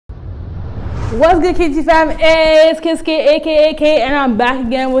What's good, KT fam? Hey, it's Kiske, aka K, and I'm back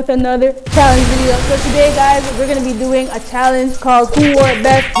again with another challenge video. So today, guys, we're gonna be doing a challenge called Who Wore It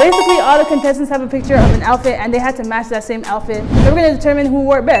Best. Basically, all the contestants have a picture of an outfit, and they had to match that same outfit. So we're gonna determine who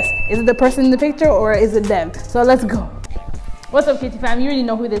wore it best. Is it the person in the picture, or is it them? So let's go. What's up, KT fam? You already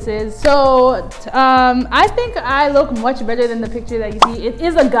know who this is. So, I think I look much better than the picture that you see. It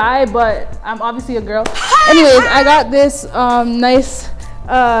is a guy, but I'm obviously a girl. Anyways, I got this nice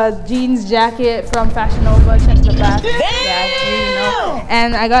jeans jacket from Fashion Nova. Check the back. Yeah, you know.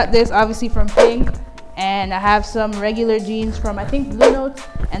 And I got this obviously from Pink. And I have some regular jeans from, I think, Blue Note.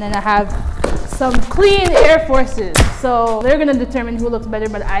 And then I have some clean Air Forces. So they're gonna determine who looks better,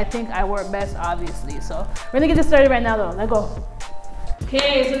 but I think I wore it best, obviously. So we're gonna get this started right now, though. Let's go.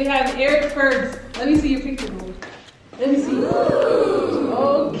 Okay, so we have Eric first. Let me see your picture, bro. Let me see.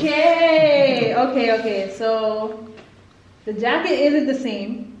 Okay. So the jacket isn't the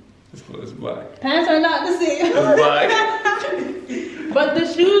same. It's black. Pants are not the same. It's black. But the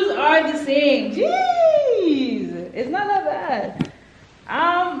shoes are the same. Jeez, it's not that bad.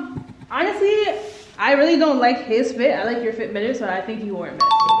 Honestly, I really don't like his fit. I like your fit better, so I think you wore it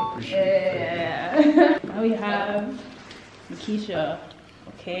best. Yeah. Now we have Makisha.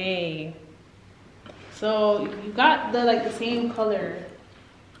 Okay. So you got the same color,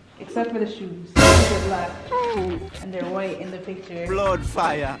 except for the shoes. They're black and they're white in the picture. Blood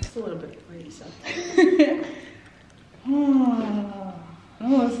fire. It's a little bit pretty, so.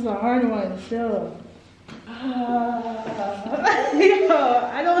 Oh, this is a hard one still. I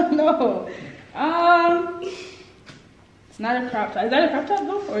don't know. It's not a crop top. Is that a crop top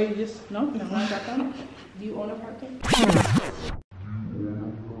though? Or you just, no, not a crop top? Do you own a crop top?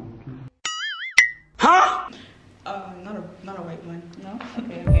 Huh? Not a white one. No?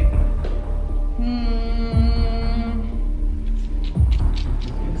 Okay.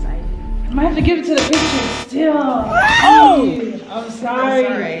 I'm excited. I might have to give it to the picture still. Oh! I'm sorry. It's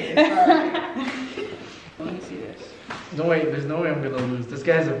alright. Let me see this. No way, there's no way I'm gonna lose. This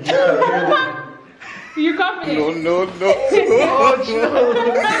guy's a You're confident? No. Oh, true.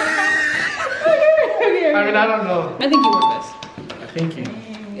 Okay. I mean, I don't know. I think you wore best. Thank you.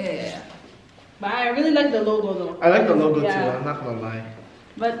 Yeah. But I really like the logo though. I like the logo Yeah. too, I'm not gonna lie.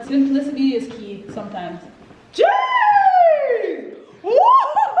 But simplicity is key sometimes. Jeez!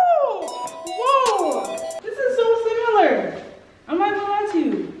 Whoa! This is so similar. I'm not gonna lie to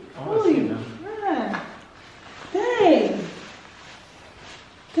you. Oh, I Holy see now. crap.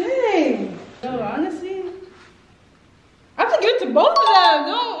 Dang. So honestly, I have to give it to both of them.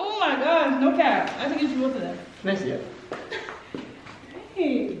 No, oh my gosh, no cap. I have to give it to both of them. Nice, yeah.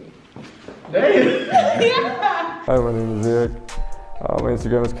 Hey. Damn. Yeah. Hi, my name is Eric. My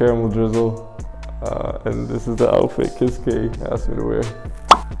Instagram is Caramel Drizzle. And this is the outfit Kiske asked me to wear.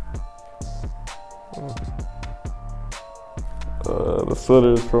 The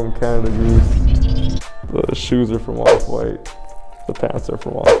sweater is from Canada Goose. The shoes are from Off-White. The pants are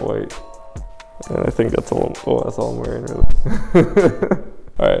from Off-White. And I think that's all. Oh, that's all I'm wearing, really.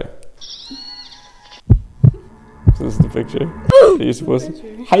 All right. So this is the picture. Are you supposed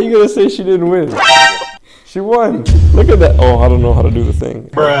to? How you gonna say she didn't win? She won. Look at that. Oh, I don't know how to do the thing.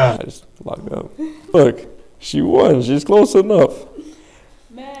 Bruh. I just locked up. Look, she won. She's close enough.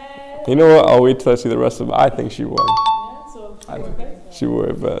 Man. You know what? I'll wait till I see the rest of it. I think she won. Yeah, so She wore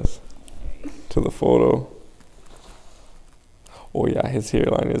it best. To the photo. Oh yeah, his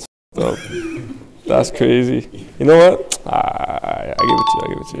hairline is up. That's crazy. You know what? I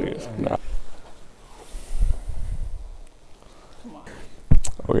give it to you. Nah.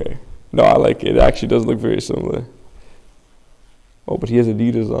 Okay. No, I like it. It actually does look very similar. Oh, but he has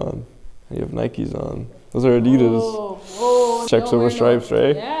Adidas on. You have Nikes on. Those are Adidas. Whoa. Checks over stripes,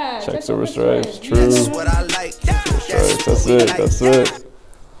 right? Yeah. Checks over stripes. True. That's what I like. That's it.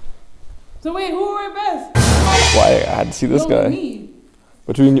 So wait, who wore it best? Why? I had to see this No, guy. me.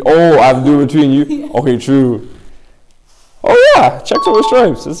 Between you. Oh, I have to do it between you. Okay, true. Oh yeah, checks over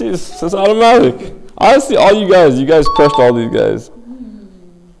stripes. It's automatic. Honestly, all you guys crushed all these guys.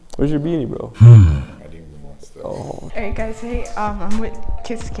 Where's your beanie, bro? Oh. Alright guys, hey, I'm with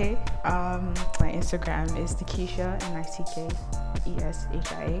Kiske. My Instagram is Nikesha,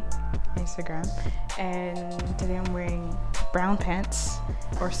 NICKESHIA Instagram. And today I'm wearing brown pants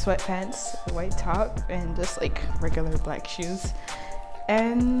or sweatpants, a white top, and just like regular black shoes.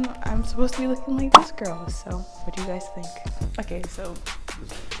 And I'm supposed to be looking like this girl, so what do you guys think? Okay, so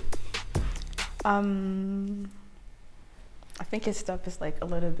I think his stuff is like a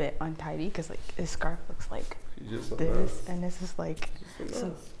little bit untidy because like his scarf looks like this, and this is like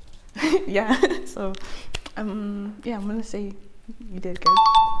so. Yeah, so yeah, I'm gonna say you did good.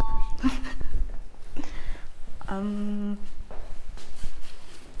 Well,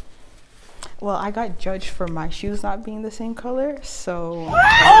 I got judged for my shoes not being the same color, so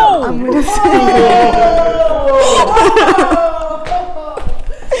Oh! I'm gonna say.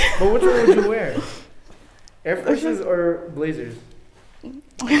 But which one would you wear? Air Forces or Blazers?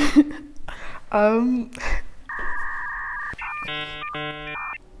 Let's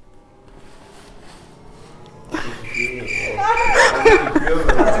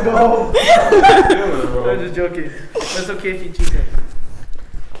go. I'm just joking. That's okay if you choose it.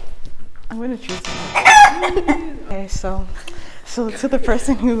 I'm gonna choose one. Okay, so to the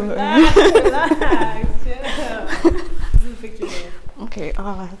person who. Relax, chill. This is a picture there. Okay,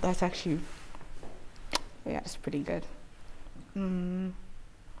 that's actually. Yeah, it's pretty good.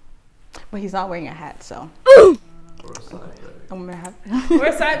 But he's not wearing a hat, so. I'm gonna have.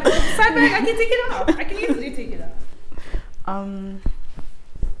 Or side bag, I can take it off. I can easily take it off. I'm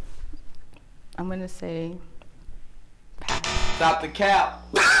gonna say pass. Stop the cap.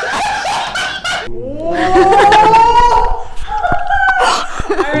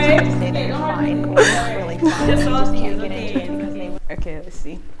 Alright. Just all these, okay. Okay, let's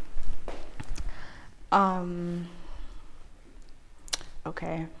see.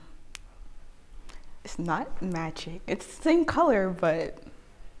 Okay. It's not matching. It's the same color, but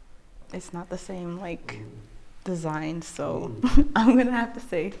it's not the same like design. So I'm gonna have to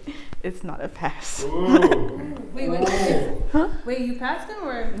say it's not a pass. Wait, huh? Wait, you passed him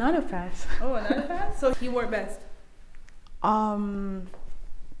or? Not a pass. Oh, not a pass? So he wore best. What?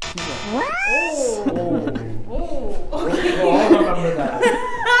 Oh, okay. Oh, I remember that.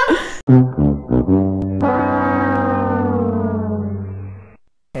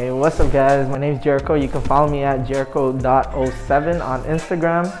 Hey, what's up guys? My name's Jericho. You can follow me at jericho.07 on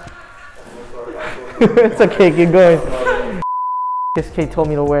Instagram. It's okay, keep going. Kiss K told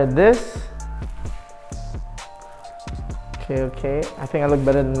me to wear this. Okay. I think I look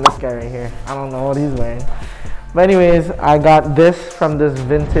better than this guy right here. I don't know what he's wearing. But anyways, I got this from this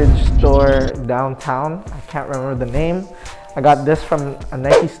vintage store downtown. I can't remember the name. I got this from a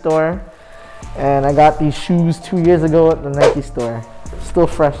Nike store. And I got these shoes 2 years ago at the Nike store. Still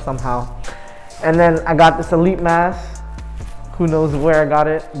fresh somehow. And then I got this Elite mask. Who knows where I got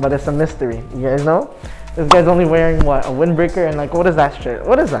it, but it's a mystery. You guys know? This guy's only wearing what? A windbreaker and like, what is that shit?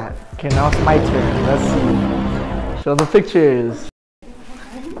 What is that? Okay, now it's my turn. Let's see. Show the pictures.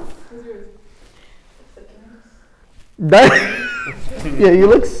 Yeah, you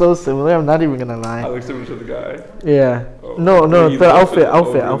look so similar. I'm not even gonna lie. I look similar to the guy. Yeah. Oh. No, You the the outfit,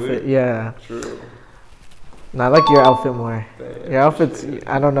 outfit? Oh, outfit. really? Yeah. True. No, I like your outfit more. Damn. Your outfit's,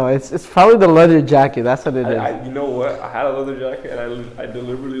 I don't know. It's probably the leather jacket. That's what it is. You know what? I had a leather jacket and I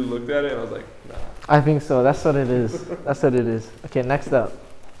deliberately looked at it and I was like, nah. I think so. That's what it is. That's what it is. Okay, next up.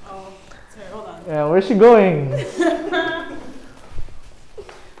 Oh, sorry, hold on. Yeah, where's she going?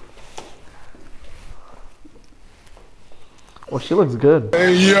 Oh, she looks good.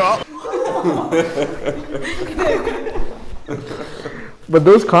 Yeah. But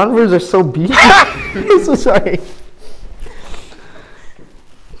those Converse are so beat. I'm so sorry.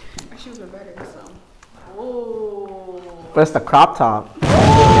 My shoes are better, so. Oh. But it's the crop top.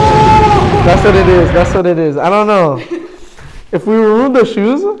 That's what it is. That's what it is. I don't know. If we remove the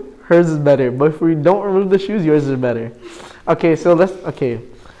shoes, hers is better. But if we don't remove the shoes, yours is better. Okay, so let's. Okay.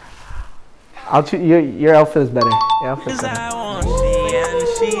 I'll choose. Your outfit is better. Your outfit's better.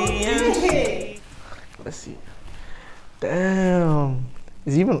 Let's see. Damn.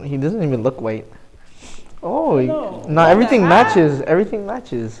 He doesn't even look white. Oh, no, everything matches. Everything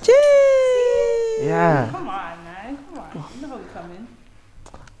matches. Yeah. Come on, man. Come on. You know how we come in.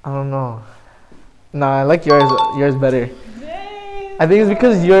 I don't know. No, I like yours better. Dang. I think it's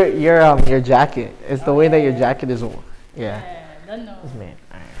because your jacket. It's the way that your jacket is. Yeah. Yeah, don't know. It's made.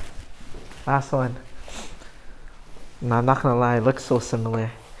 Alright. Last one. No, I'm not gonna lie. It looks so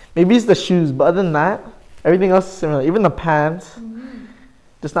similar. Maybe it's the shoes, but other than that, everything else is similar. Even the pants.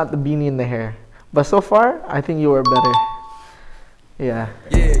 Just not the beanie and the hair. But so far, I think you were better. Yeah.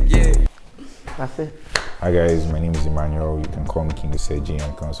 Yeah. That's it. Hi guys, my name is Emmanuel. You can call me King Useji and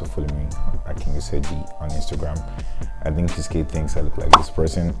you can also follow me at King Useji on Instagram. I think Kiss K thinks I look like this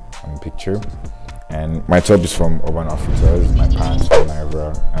person on the picture. And my top is from Urban Outfitters, my pants from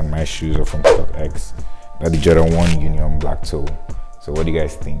Nivea, and my shoes are from StockX. They're the Jordan 1 Union Black Toe. So what do you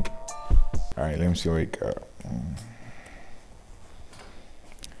guys think? Alright, let me see what we got.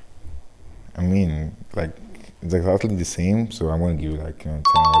 I mean, like, it's exactly the same, so I'm gonna give it like 10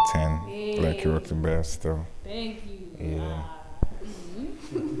 out of 10. Yay. Like, you rock the best, though. Thank you. Yeah.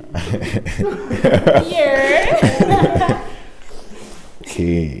 Here.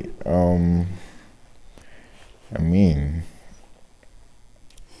 Okay. I mean,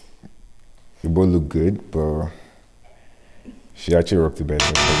 you both look good, but she actually rocked the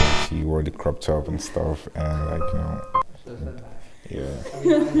best. Like, she wore the crop top and stuff, and like, you know, yeah.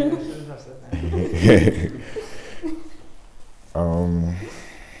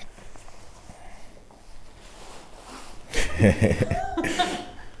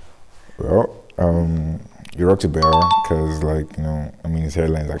 Well, you rocked the bear because, like, you know, I mean, his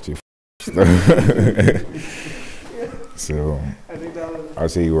hairline's actually so I'll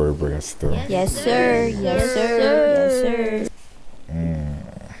say you were a breast though. Yes, sir. Yes, sir. Yes, sir.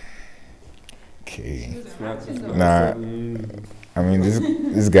 Okay. Nah, I mean,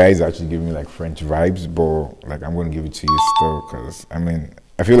 this guy is actually giving me like French vibes, but like I'm gonna give it to you still, cause I mean,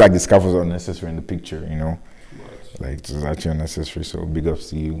 I feel like the scarf was unnecessary in the picture, you know, like it was actually unnecessary. So big ups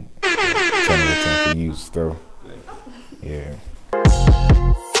to you. 10 out of 10 for you still. Yeah.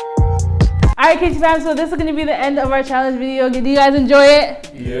 Alright, KT fam, so this is going to be the end of our challenge video. Did you guys enjoy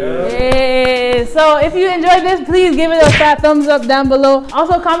it? Yeah. Yay. So if you enjoyed this, please give it a fat thumbs up down below.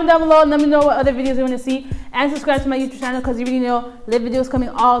 Also comment down below and let me know what other videos you want to see. And subscribe to my YouTube channel because you already know live videos coming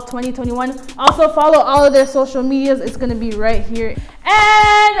all 2021. Also follow all of their social medias. It's going to be right here. And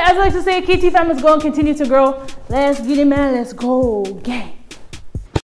as I like to say, KT fam is going to continue to grow. Let's get it, man. Let's go. Gang.